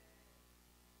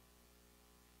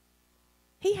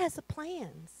 He has the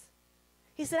plans.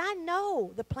 He said, I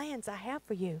know the plans I have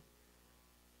for you.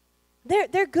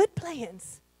 They're good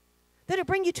plans. That'll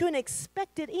bring you to an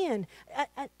expected end.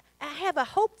 I have a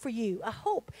hope for you, a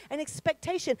hope, an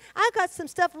expectation. I've got some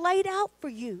stuff laid out for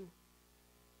you.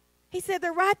 He said,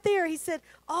 they're right there. He said,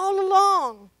 all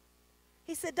along.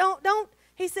 He said, don't.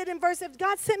 He said in verse, if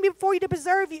God sent me before you to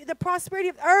preserve you, the prosperity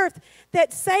of the earth,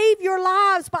 that save your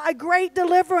lives by a great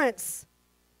deliverance.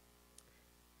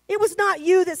 It was not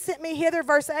you that sent me hither,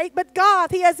 verse 8, but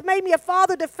God. He has made me a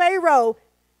father to Pharaoh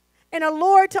and a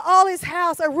lord to all his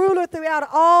house, a ruler throughout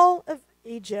all of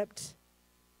Egypt.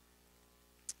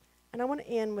 And I want to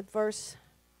end with verse,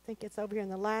 I think it's over here in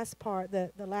the last part,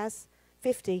 the last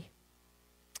 50.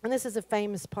 And this is a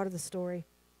famous part of the story.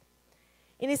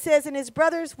 And he says, and his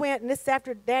brothers went, and this is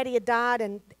after Daddy had died,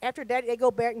 and after Daddy, they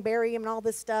go back and bury him and all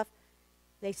this stuff.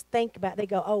 They think about it. They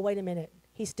go, oh, wait a minute.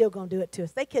 He's still going to do it to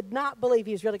us. They could not believe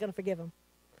he was really going to forgive them.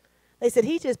 They said,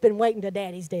 he's just been waiting till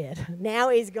Daddy's dead. Now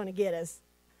he's going to get us.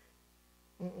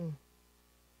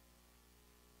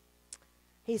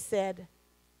 He said,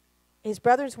 his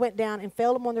brothers went down and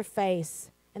fell on their face,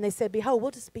 and they said, behold,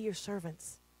 we'll just be your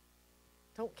servants.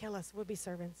 Don't kill us. We'll be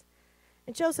servants.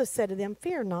 And Joseph said to them,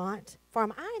 fear not, for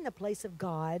am I in the place of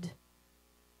God?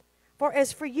 For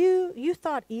as for you, you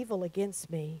thought evil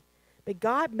against me, but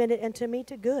God meant it unto me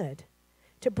to good,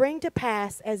 to bring to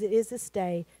pass, as it is this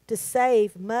day, to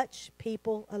save much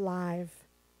people alive.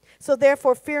 So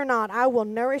therefore fear not, I will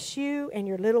nourish you and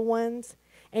your little ones.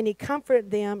 And he comforted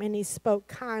them, and he spoke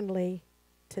kindly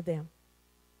to them.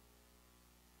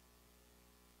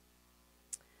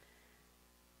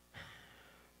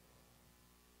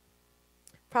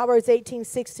 Proverbs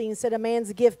 18:16 said, a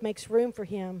man's gift makes room for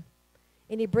him,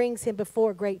 and he brings him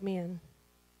before great men.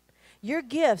 Your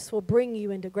gifts will bring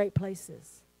you into great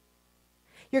places.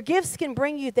 Your gifts can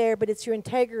bring you there, but it's your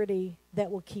integrity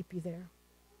that will keep you there.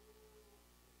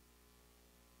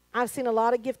 I've seen a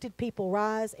lot of gifted people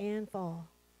rise and fall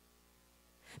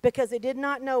because they did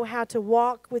not know how to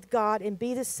walk with God and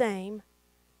be the same.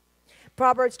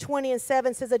 Proverbs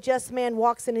 20:7 says, a just man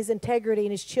walks in his integrity,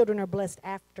 and his children are blessed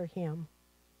after him.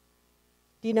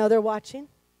 Do you know they're watching?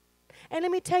 And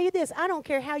let me tell you this, I don't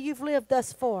care how you've lived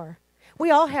thus far. We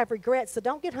all have regrets, so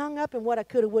don't get hung up in what I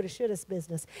coulda, woulda, shoulda's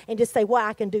business and just say what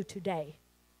I can do today.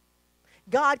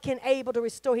 God can able to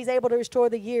restore. He's able to restore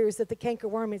the years that the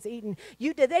cankerworm has eaten.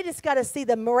 They just got to see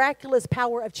the miraculous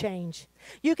power of change.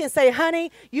 You can say,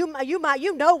 honey, you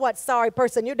know what sorry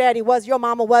person your daddy was, your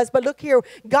mama was, but look here,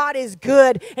 God is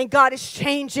good and God is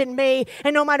changing me.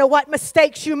 And no matter what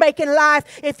mistakes you make in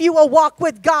life, if you will walk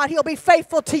with God, he'll be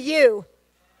faithful to you.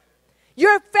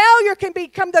 Your failure can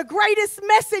become the greatest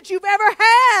message you've ever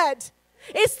had.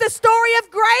 It's the story of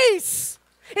grace.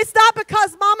 It's not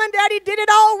because mom and daddy did it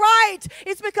all right.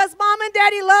 It's because mom and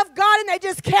daddy loved God and they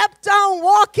just kept on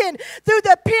walking through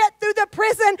the pit, through the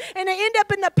prison, and they end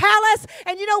up in the palace.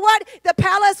 And you know what? The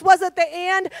palace wasn't the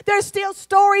end. There's still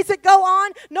stories that go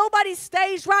on. Nobody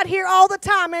stays right here all the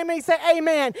time. And we say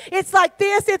amen. It's like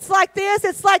this, it's like this,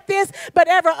 it's like this, but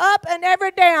ever up and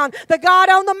ever down. The God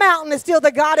on the mountain is still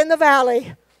the God in the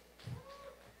valley.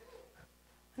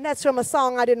 And that's from a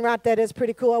song. I didn't write that. It's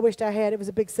pretty cool. I wished I had. It was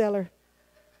a big seller.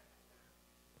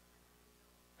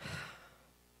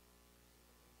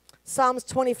 Psalms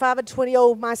 25:20,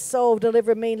 oh, my soul,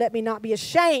 deliver me, let me not be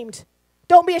ashamed.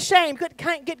 Don't be ashamed.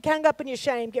 Get hung up in your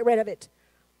shame. Get rid of it.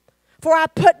 For I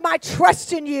put my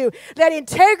trust in you. Let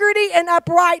integrity and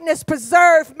uprightness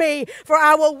preserve me, for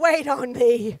I will wait on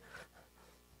thee.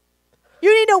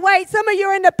 You need to wait. Some of you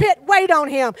are in the pit, wait on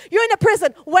him. You're in the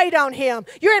prison, wait on him.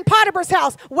 You're in Potiphar's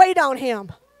house, wait on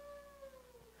him.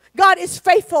 God is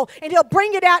faithful, and he'll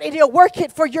bring it out, and he'll work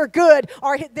it for your good,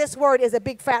 or this word is a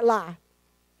big fat lie.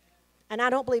 And I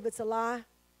don't believe it's a lie.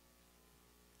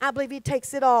 I believe he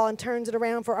takes it all and turns it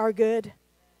around for our good.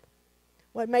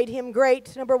 What made him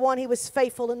great? Number one, he was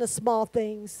faithful in the small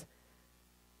things.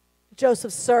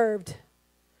 Joseph served.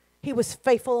 He was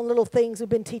faithful in little things. We've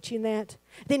been teaching that.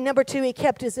 Then number two, he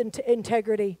kept his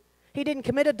integrity. He didn't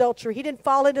commit adultery. He didn't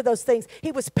fall into those things.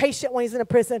 He was patient when he's in a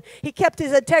prison. He kept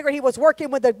his integrity. He was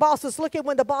working when the boss was looking,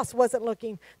 when the boss wasn't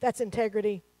looking. That's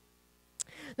integrity.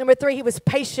 Number 3, he was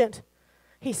patient.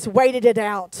 He waited it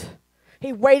out.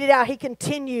 He waited out. He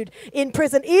continued in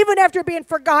prison. Even after being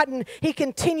forgotten, he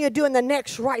continued doing the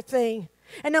next right thing.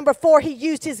 And number 4, he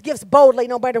used his gifts boldly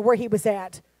no matter where he was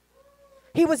at.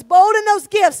 He was bold in those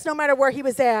gifts no matter where he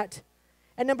was at.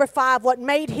 And number 5, what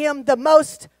made him the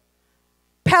most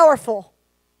powerful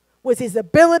was his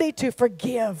ability to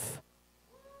forgive.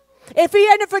 If he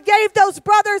hadn't forgave those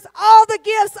brothers, all the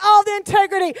gifts, all the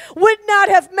integrity would not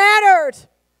have mattered.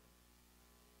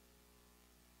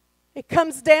 It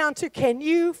comes down to, can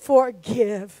you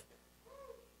forgive?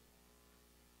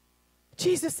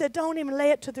 Jesus said, don't even lay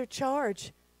it to their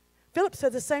charge. Philip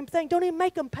said the same thing. Don't even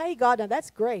make them pay, God. Now,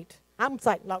 that's great. I'm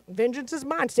like, look, vengeance is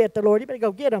mine, saith the Lord. You better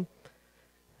go get them.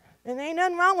 And there ain't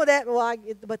nothing wrong with that. Well,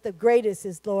 but the greatest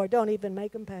is, Lord, don't even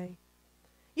make them pay.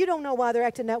 You don't know why they're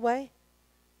acting that way.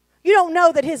 You don't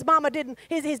know that his mama didn't,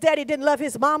 his daddy didn't love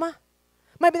his mama.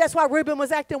 Maybe that's why Reuben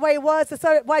was acting the way he was.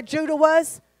 That's why Judah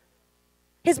was.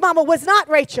 His mama was not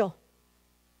Rachel.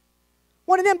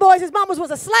 One of them boys, his mama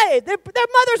was a slave. Their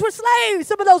mothers were slaves,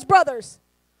 some of those brothers.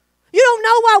 You don't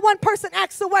know why one person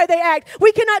acts the way they act.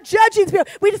 We cannot judge these people.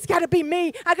 We just got to be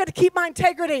me. I got to keep my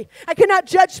integrity. I cannot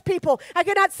judge people. I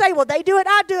cannot say, well, they do it,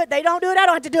 I do it. They don't do it, I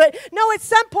don't have to do it. No, at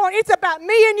some point, it's about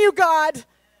me and you, God.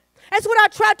 That's what I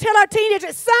try to tell our teenagers.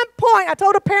 At some point, I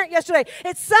told a parent yesterday,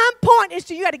 at some point,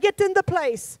 you got to get them the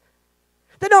place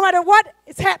that no matter what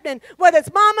is happening, whether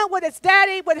it's mama, whether it's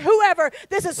daddy, whether whoever,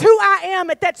 this is who I am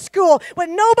at that school.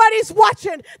 When nobody's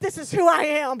watching, this is who I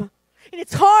am. And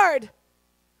it's hard.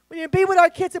 We need to be with our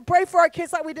kids and pray for our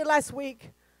kids like we did last week.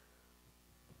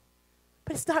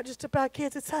 But it's not just about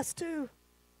kids, it's us too.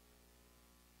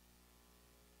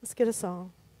 Let's get a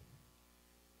song.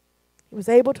 He was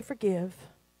able to forgive.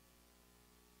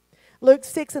 Luke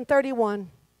 6:31.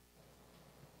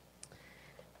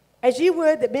 As you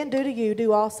would that men do to you,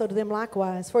 do also to them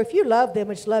likewise. For if you love them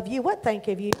which love you, what thank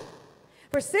have you?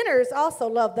 For sinners also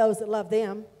love those that love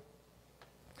them.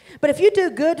 But if you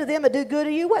do good to them and do good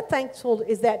to you, what thankful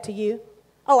is that to you?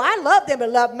 Oh, I love them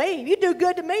and love me. You do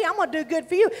good to me, I'm going to do good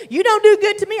for you. You don't do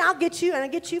good to me, I'll get you and I'll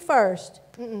get you first.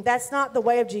 That's not the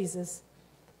way of Jesus.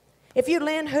 If you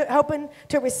lend hoping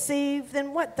to receive,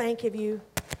 then what thank have you?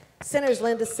 Sinners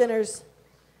lend to sinners.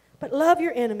 But love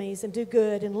your enemies and do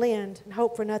good and lend and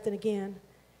hope for nothing again.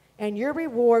 And your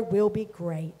reward will be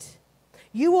great.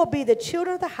 You will be the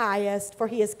children of the highest, for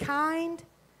he is kind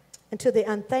and to the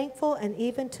unthankful and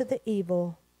even to the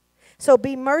evil. So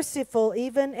be merciful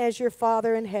even as your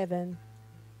Father in heaven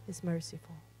is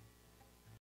merciful.